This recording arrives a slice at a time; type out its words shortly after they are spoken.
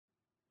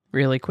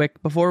Really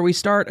quick, before we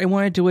start, I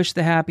wanted to wish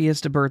the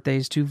happiest of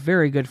birthdays to a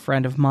very good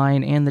friend of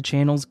mine and the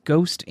channel's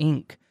Ghost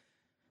Inc.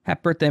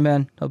 Happy birthday,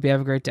 man. Hope you have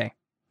a great day.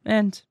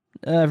 And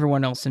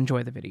everyone else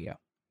enjoy the video.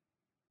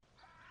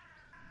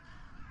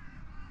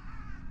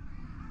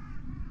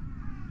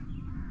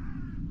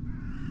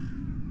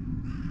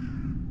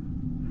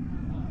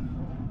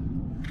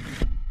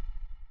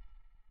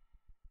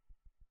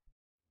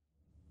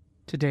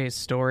 Today's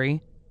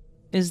story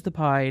is The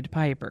Pied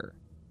Piper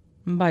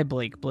by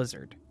Blake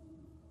Blizzard.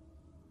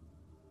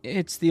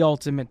 It's the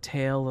ultimate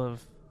tale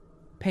of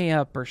pay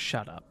up or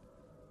shut up.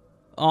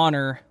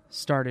 Honor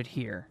started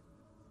here.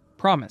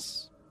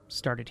 Promise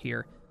started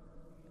here.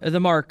 The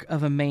mark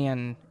of a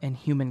man and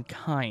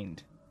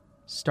humankind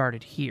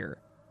started here.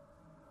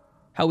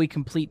 How we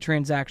complete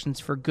transactions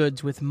for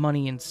goods with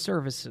money and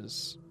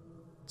services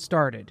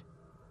started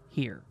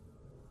here.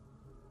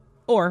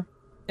 Or,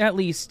 at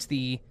least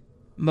the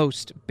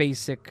most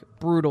basic,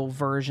 brutal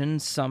version,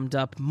 summed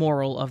up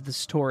moral of the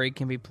story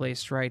can be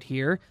placed right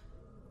here.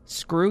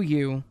 Screw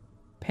you,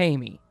 pay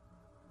me.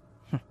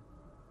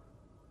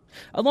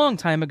 A long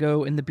time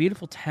ago, in the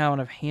beautiful town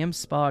of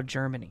Hamspa,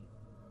 Germany,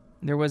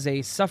 there was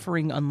a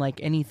suffering unlike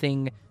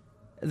anything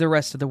the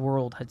rest of the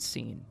world had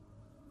seen.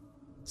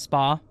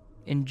 Spa,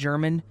 in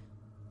German,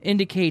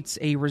 indicates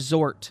a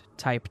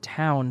resort-type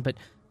town, but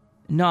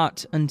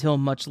not until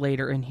much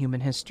later in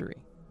human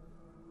history.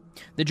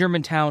 The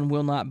German town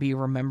will not be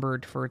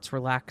remembered for its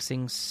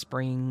relaxing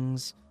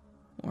springs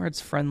or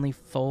its friendly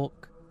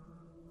folk.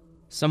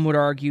 Some would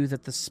argue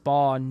that the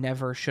spa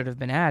never should have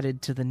been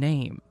added to the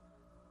name,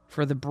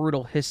 for the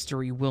brutal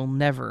history will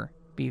never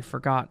be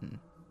forgotten.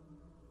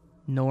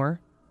 Nor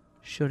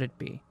should it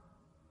be.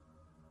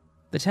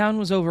 The town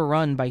was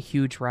overrun by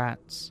huge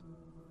rats.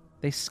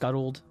 They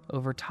scuttled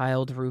over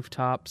tiled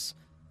rooftops,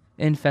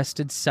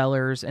 infested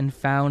cellars, and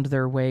found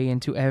their way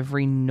into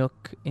every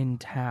nook in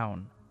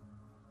town.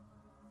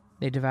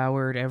 They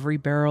devoured every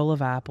barrel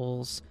of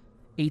apples,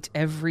 ate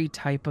every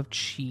type of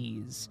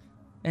cheese,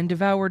 and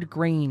devoured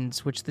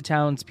grains which the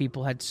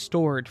townspeople had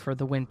stored for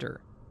the winter.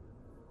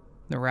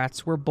 The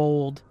rats were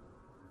bold,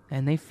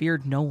 and they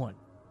feared no one.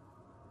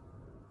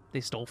 They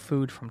stole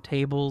food from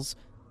tables,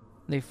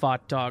 they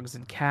fought dogs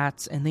and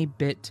cats, and they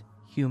bit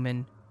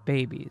human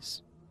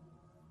babies.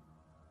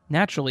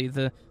 Naturally,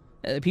 the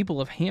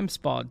people of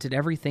Hamspa did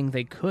everything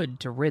they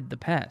could to rid the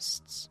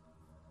pests.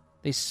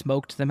 They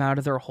smoked them out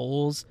of their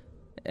holes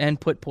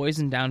and put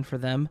poison down for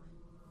them,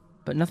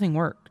 but nothing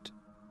worked.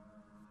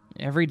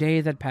 Every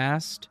day that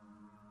passed,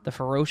 the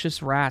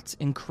ferocious rats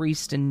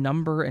increased in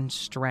number and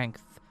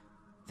strength.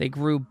 They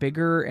grew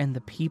bigger and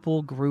the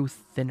people grew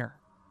thinner.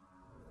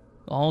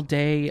 All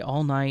day,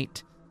 all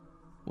night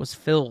was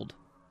filled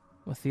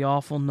with the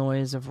awful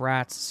noise of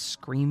rats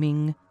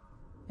screaming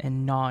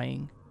and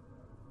gnawing.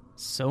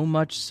 So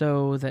much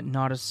so that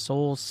not a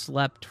soul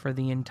slept for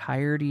the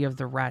entirety of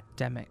the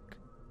rat-demic.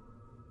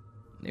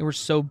 They were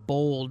so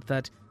bold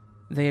that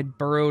they had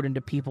burrowed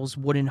into people's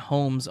wooden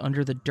homes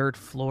under the dirt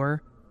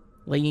floor,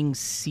 laying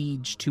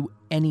siege to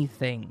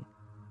anything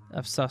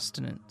of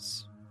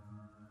sustenance.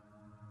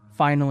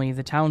 Finally,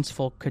 the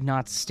townsfolk could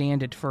not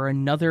stand it for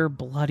another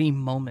bloody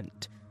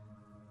moment.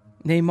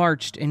 They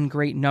marched in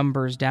great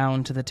numbers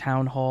down to the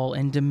town hall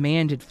and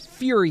demanded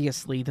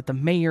furiously that the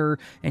mayor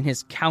and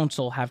his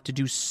council have to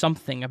do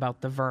something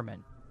about the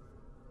vermin.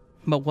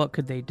 But what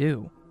could they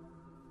do?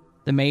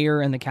 The mayor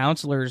and the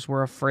councilors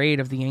were afraid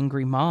of the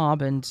angry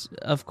mob and,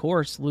 of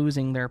course,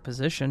 losing their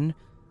position.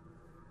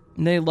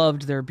 They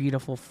loved their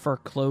beautiful fur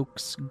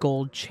cloaks,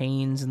 gold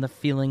chains, and the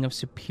feeling of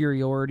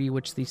superiority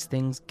which these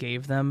things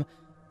gave them.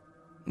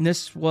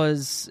 This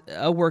was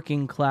a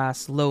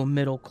working-class,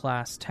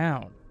 low-middle-class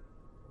town.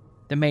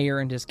 The mayor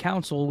and his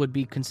council would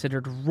be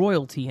considered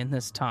royalty in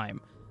this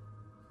time.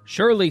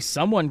 "Surely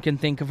someone can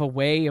think of a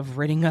way of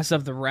ridding us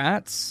of the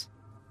rats,"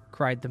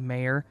 cried the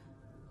mayor.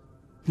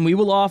 "We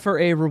will offer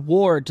a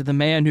reward to the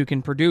man who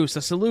can produce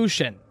a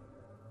solution."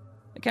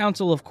 The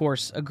council, of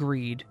course,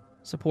 agreed,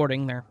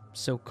 supporting their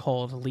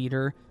so-called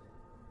leader.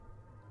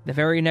 The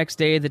very next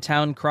day, the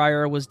town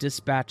crier was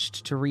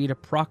dispatched to read a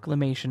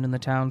proclamation in the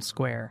town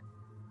square.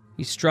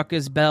 He struck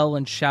his bell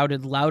and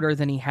shouted louder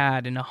than he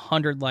had in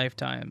 100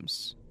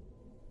 lifetimes.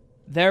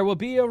 "There will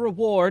be a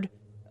reward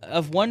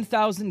of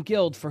 1,000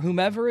 guild for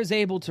whomever is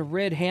able to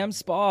rid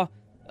Hamspa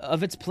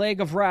of its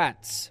plague of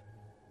rats."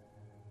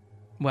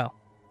 Well,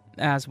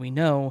 as we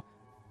know,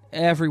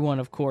 everyone,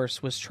 of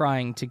course, was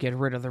trying to get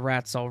rid of the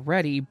rats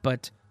already,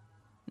 but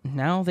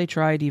now they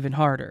tried even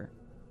harder.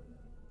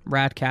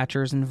 Rat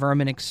catchers and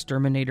vermin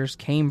exterminators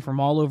came from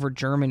all over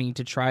Germany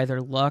to try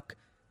their luck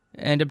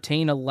and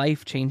obtain a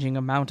life-changing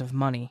amount of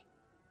money.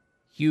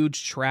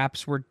 Huge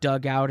traps were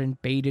dug out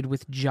and baited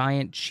with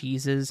giant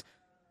cheeses.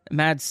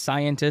 Mad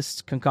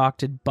scientists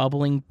concocted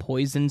bubbling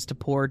poisons to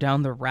pour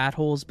down the rat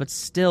holes, but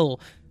still,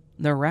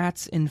 the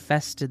rats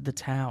infested the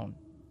town.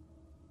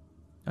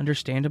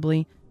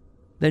 Understandably,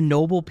 the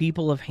noble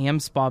people of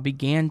Hamspa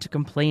began to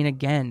complain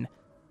again.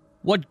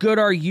 "What good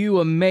are you,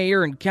 a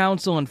mayor and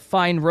council in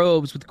fine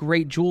robes with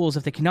great jewels,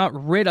 if they cannot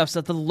rid us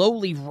of the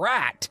lowly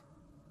rat?"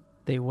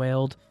 they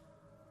wailed.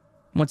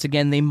 Once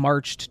again, they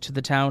marched to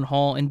the town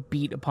hall and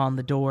beat upon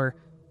the door.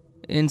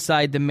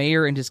 Inside, the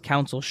mayor and his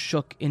council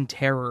shook in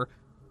terror,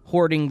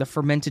 hoarding the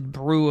fermented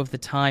brew of the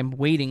time,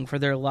 waiting for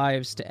their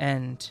lives to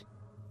end.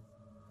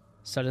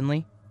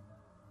 Suddenly,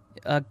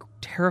 a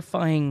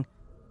terrifying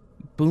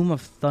boom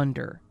of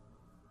thunder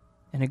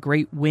and a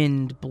great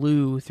wind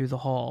blew through the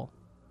hall,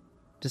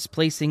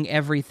 displacing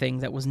everything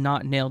that was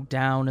not nailed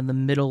down in the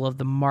middle of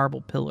the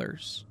marble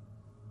pillars.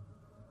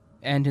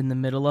 And in the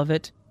middle of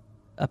it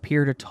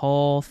appeared a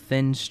tall,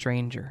 thin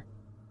stranger.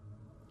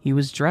 He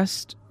was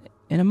dressed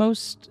in a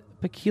most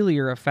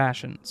peculiar of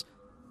fashions,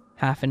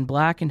 half in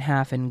black and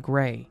half in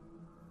gray.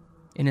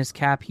 In his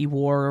cap he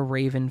wore a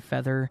raven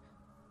feather.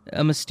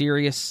 A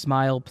mysterious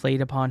smile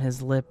played upon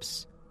his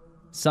lips.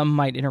 Some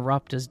might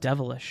interrupt as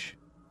devilish.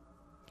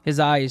 His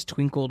eyes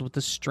twinkled with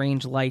a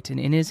strange light, and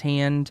in his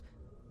hand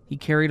he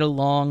carried a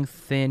long,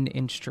 thin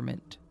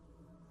instrument.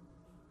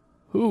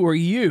 "Who are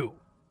you?"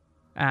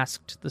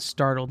 asked the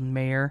startled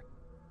mayor.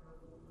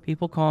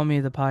 "People call me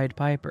the Pied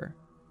Piper,"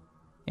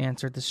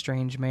 answered the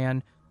strange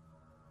man.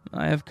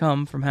 "I have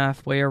come from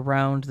halfway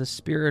around the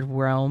spirit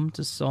realm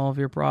to solve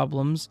your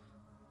problems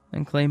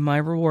and claim my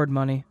reward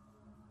money."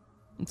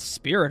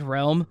 "Spirit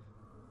realm?"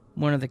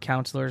 one of the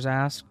counselors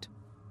asked.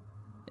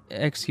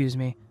 "Excuse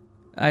me,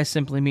 I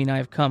simply mean I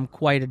have come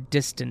quite a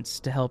distance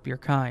to help your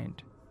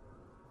kind.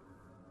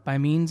 By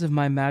means of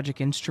my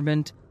magic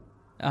instrument,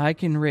 I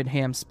can rid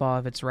Hamspa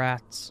of its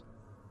rats.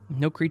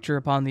 No creature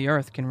upon the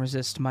earth can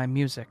resist my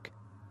music."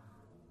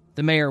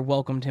 The mayor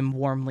welcomed him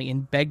warmly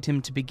and begged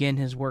him to begin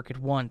his work at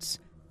once,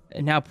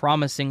 now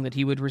promising that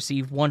he would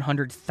receive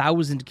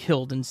 100,000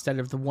 killed instead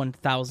of the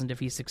 1,000 if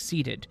he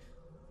succeeded.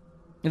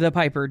 The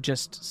piper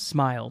just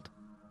smiled,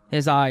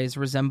 his eyes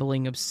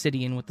resembling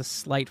obsidian with a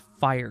slight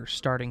fire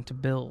starting to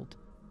build.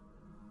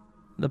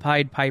 The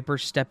Pied Piper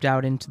stepped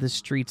out into the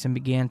streets and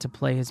began to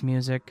play his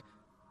music,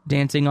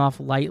 dancing off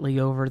lightly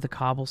over the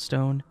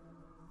cobblestone.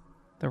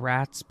 The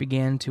rats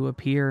began to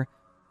appear,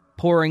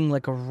 pouring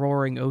like a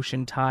roaring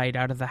ocean tide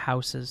out of the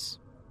houses.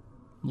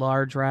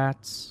 Large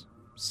rats,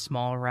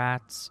 small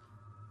rats,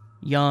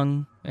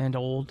 young and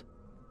old,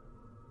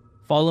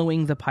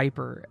 following the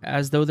piper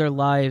as though their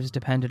lives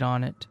depended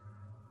on it.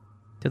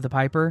 To the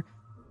piper,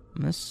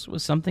 this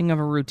was something of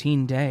a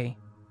routine day.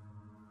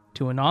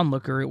 To an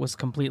onlooker, it was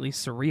completely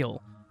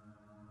surreal.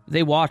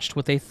 They watched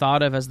what they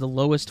thought of as the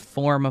lowest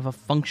form of a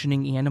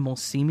functioning animal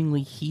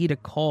seemingly heed a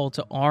call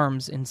to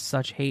arms in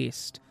such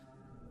haste.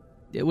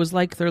 It was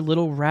like their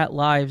little rat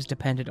lives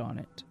depended on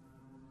it.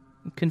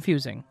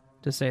 Confusing,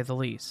 to say the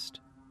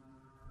least.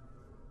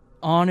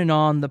 On and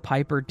on the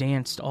piper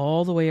danced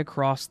all the way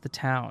across the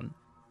town,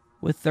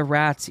 with the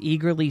rats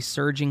eagerly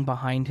surging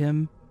behind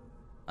him,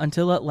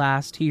 until at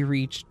last he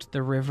reached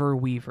the River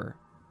Weaver.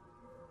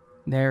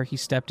 There he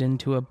stepped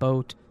into a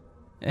boat,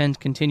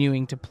 and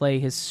continuing to play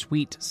his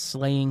sweet,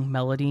 sleighing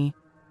melody,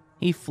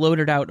 he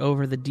floated out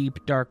over the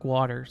deep, dark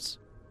waters.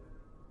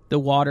 The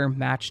water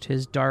matched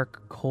his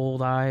dark,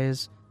 cold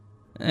eyes,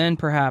 and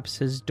perhaps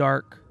his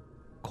dark,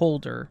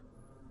 colder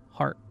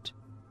heart.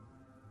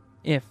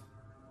 If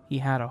he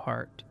had a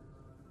heart.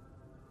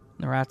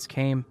 The rats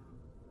came,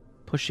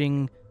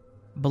 pushing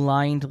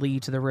blindly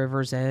to the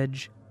river's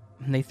edge,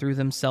 and they threw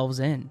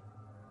themselves in.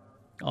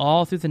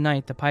 All through the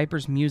night, the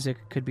piper's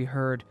music could be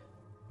heard,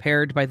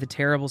 paired by the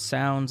terrible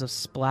sounds of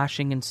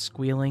splashing and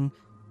squealing.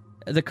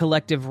 The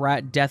collective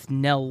rat death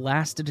knell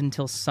lasted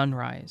until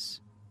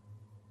sunrise.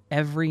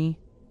 Every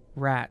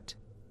rat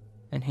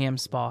in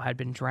Hamspa had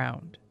been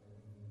drowned.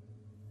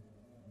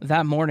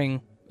 That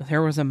morning,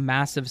 there was a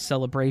massive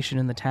celebration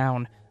in the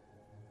town.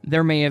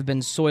 There may have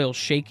been soil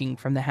shaking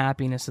from the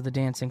happiness of the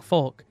dancing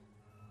folk.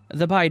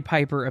 The Pied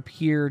Piper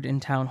appeared in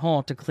town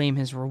hall to claim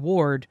his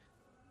reward,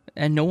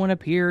 and no one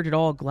appeared at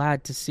all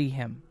glad to see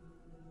him.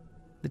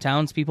 The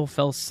townspeople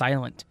fell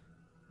silent,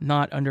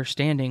 not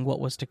understanding what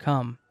was to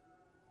come.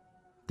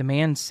 The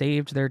man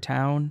saved their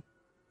town,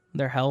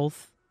 their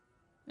health,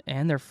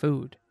 and their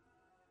food.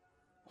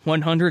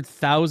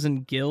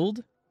 100,000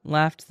 guild?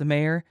 Laughed the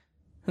mayor.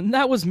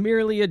 That was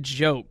merely a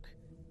joke.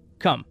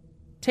 Come,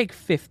 take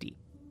 50.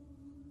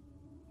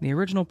 The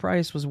original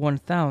price was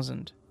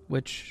 1,000,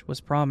 which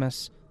was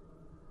promise.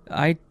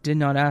 I did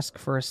not ask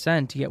for a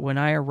cent, yet when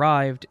I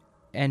arrived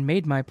and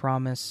made my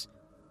promise,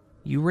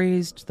 you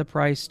raised the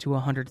price to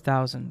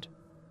 100,000.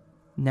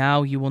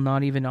 Now you will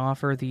not even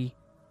offer the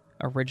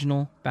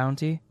original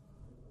bounty?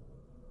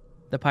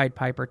 The Pied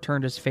Piper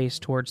turned his face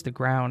towards the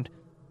ground,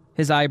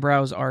 his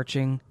eyebrows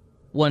arching,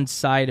 one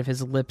side of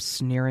his lips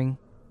sneering.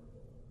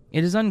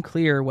 It is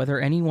unclear whether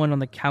anyone on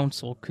the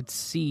council could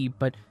see,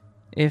 but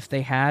if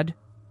they had,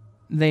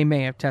 they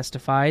may have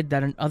testified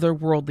that an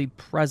otherworldly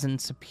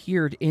presence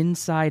appeared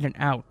inside and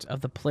out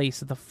of the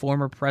place of the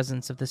former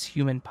presence of this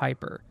human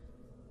piper.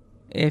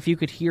 If you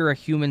could hear a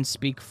human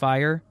speak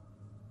fire,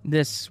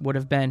 this would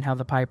have been how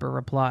the piper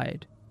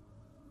replied.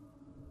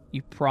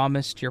 You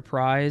promised your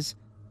prize,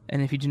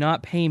 and if you do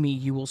not pay me,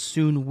 you will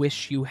soon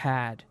wish you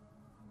had.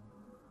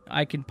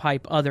 I can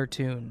pipe other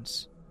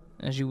tunes,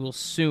 as you will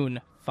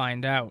soon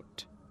find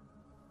out.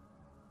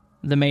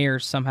 The mayor,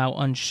 somehow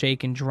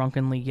unshaken,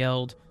 drunkenly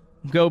yelled,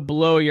 "Go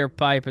blow your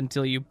pipe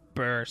until you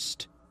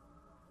burst."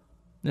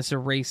 This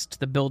erased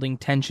the building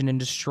tension and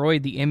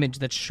destroyed the image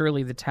that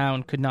surely the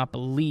town could not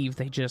believe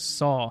they just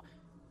saw.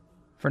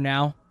 For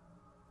now,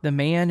 the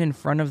man in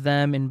front of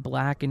them in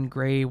black and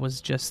gray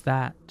was just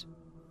that.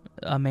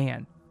 A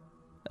man.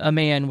 A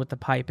man with the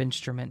pipe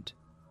instrument.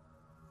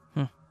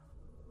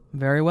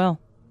 "Very well,"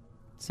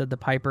 said the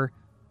piper,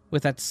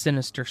 with that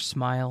sinister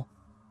smile.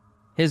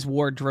 His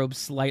wardrobe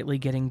slightly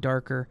getting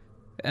darker,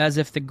 as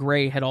if the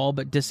gray had all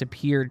but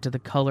disappeared to the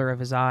color of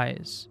his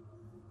eyes.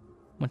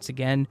 Once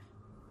again,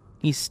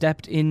 he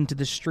stepped into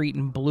the street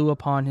and blew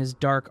upon his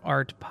dark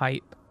art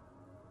pipe.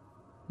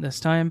 This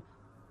time,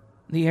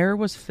 the air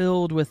was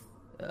filled with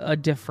a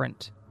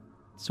different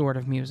sort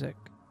of music.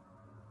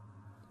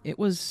 It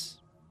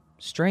was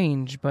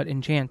strange but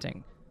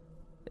enchanting,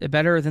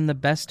 better than the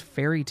best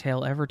fairy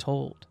tale ever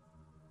told.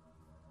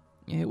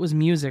 It was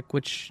music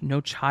which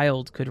no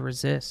child could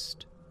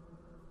resist.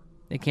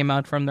 They came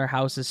out from their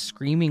houses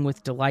screaming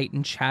with delight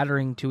and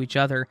chattering to each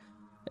other,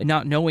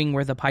 not knowing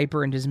where the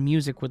piper and his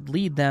music would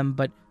lead them,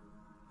 but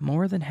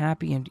more than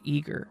happy and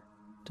eager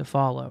to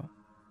follow.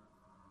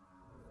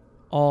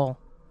 All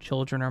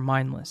children are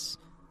mindless,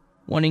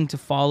 wanting to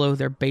follow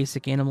their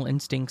basic animal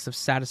instincts of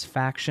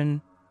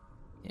satisfaction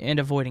and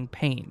avoiding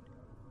pain,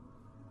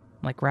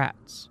 like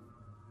rats.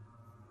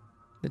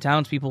 The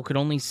townspeople could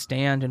only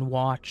stand and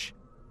watch,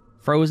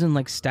 frozen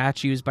like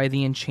statues by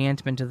the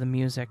enchantment of the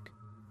music.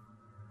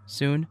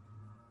 Soon,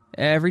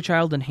 every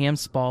child in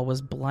Hamspaw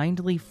was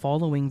blindly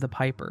following the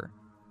piper,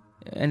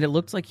 and it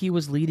looked like he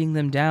was leading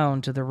them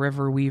down to the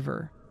River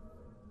Weaver.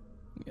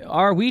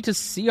 "Are we to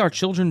see our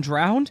children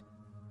drowned?"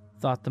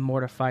 thought the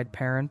mortified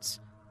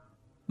parents.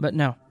 But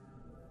no.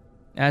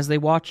 As they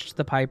watched,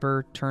 the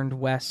piper turned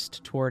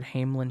west toward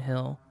Hamelin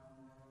Hill.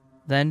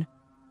 Then,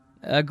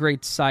 a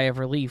great sigh of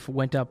relief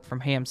went up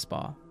from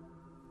Hamspaw.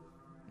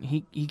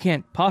 He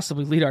can't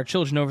possibly lead our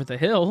children over the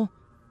hill,"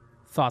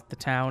 thought the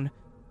town.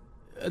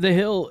 "The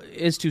hill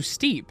is too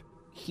steep.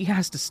 He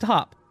has to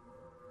stop."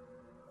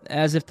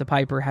 As if the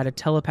piper had a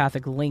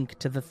telepathic link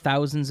to the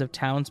thousands of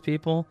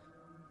townspeople,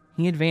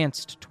 he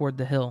advanced toward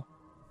the hill,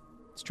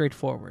 straight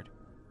forward.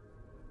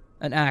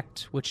 An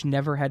act which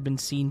never had been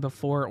seen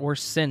before or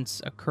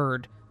since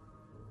occurred.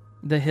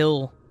 The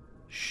hill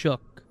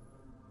shook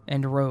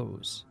and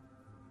rose.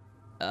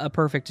 A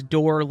perfect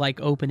door-like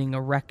opening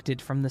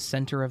erected from the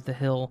center of the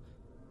hill.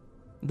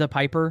 The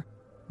piper,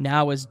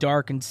 now as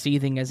dark and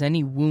seething as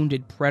any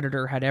wounded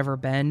predator had ever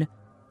been,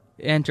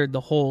 entered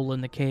the hole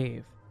in the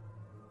cave.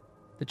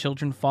 The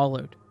children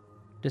followed,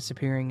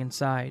 disappearing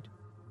inside.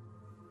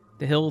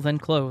 The hill then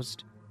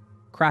closed,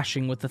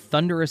 crashing with a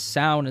thunderous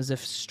sound as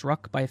if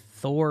struck by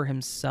Thor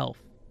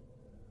himself.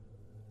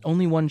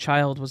 Only one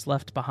child was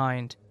left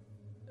behind,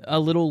 a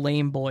little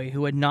lame boy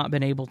who had not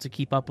been able to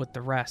keep up with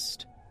the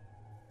rest.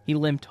 He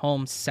limped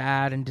home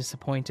sad and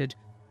disappointed,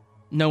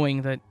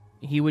 knowing that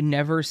he would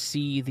never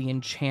see the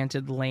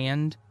enchanted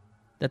land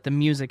that the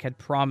music had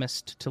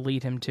promised to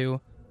lead him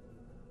to.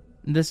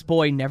 This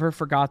boy never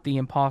forgot the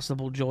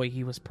impossible joy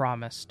he was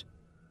promised.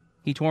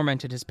 He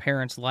tormented his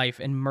parents' life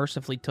and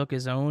mercifully took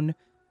his own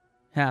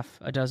half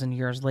a dozen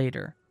years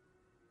later.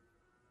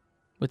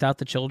 Without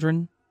the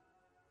children,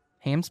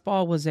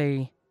 Hamspaw was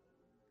a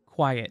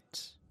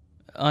quiet,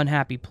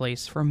 unhappy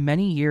place for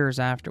many years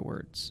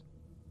afterwards.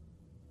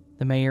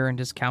 The mayor and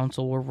his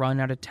council were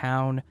run out of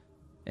town,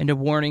 and a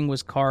warning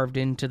was carved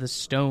into the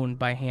stone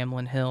by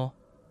Hamelin Hill.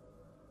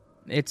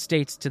 It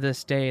states to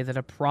this day that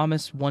a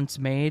promise once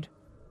made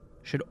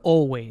should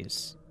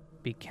always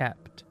be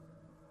kept,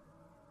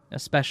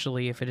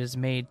 especially if it is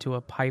made to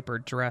a piper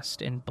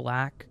dressed in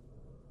black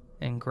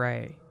and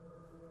gray.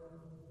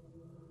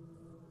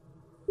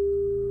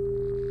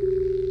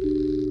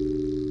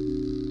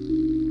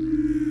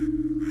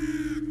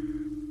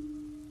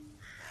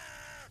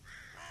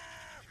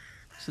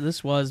 So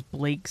this was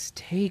Blake's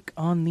take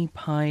on the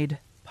Pied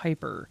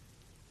Piper.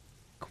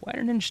 Quite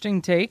an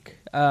interesting take.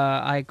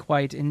 I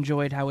quite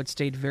enjoyed how it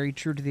stayed very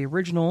true to the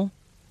original,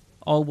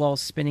 all while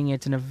spinning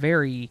it in a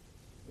very,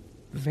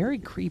 very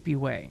creepy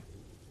way.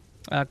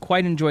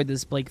 Quite enjoyed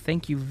this, Blake.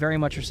 Thank you very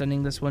much for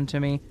sending this one to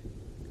me.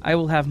 I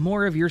will have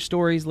more of your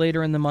stories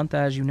later in the month,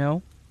 as you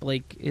know.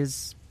 Blake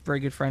is a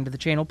very good friend of the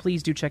channel.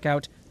 Please do check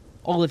out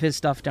all of his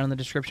stuff down in the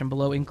description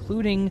below,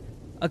 including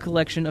a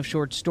collection of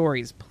short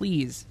stories.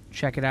 Please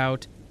check it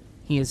out.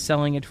 He is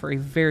selling it for a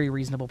very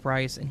reasonable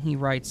price, and he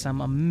writes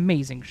some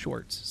amazing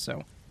shorts.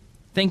 So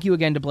thank you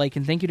again to Blake,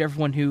 and thank you to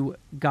everyone who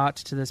got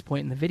to this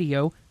point in the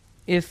video.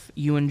 If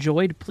you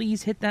enjoyed,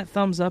 please hit that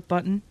thumbs up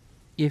button.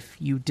 If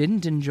you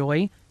didn't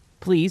enjoy,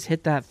 please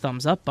hit that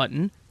thumbs up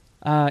button.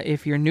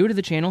 If you're new to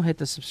the channel, hit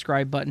the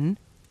subscribe button.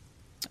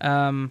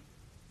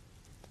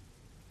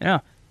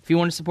 If you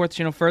want to support the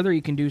channel further,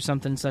 you can do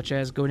something such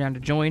as go down to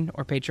join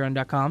or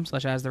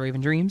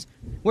patreon.com/AsTheRavenDreams,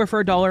 where for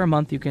 $1 a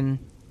month you can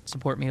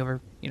support me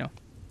over,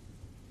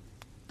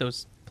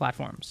 those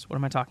platforms. What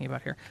am I talking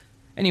about here?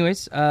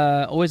 Anyways,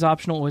 always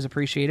optional, always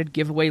appreciated.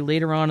 Giveaway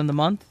later on in the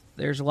month.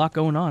 There's a lot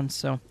going on,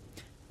 so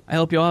I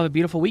hope you all have a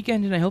beautiful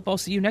weekend, and I hope I'll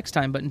see you next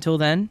time. But until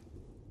then,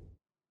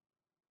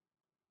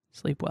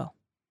 sleep well.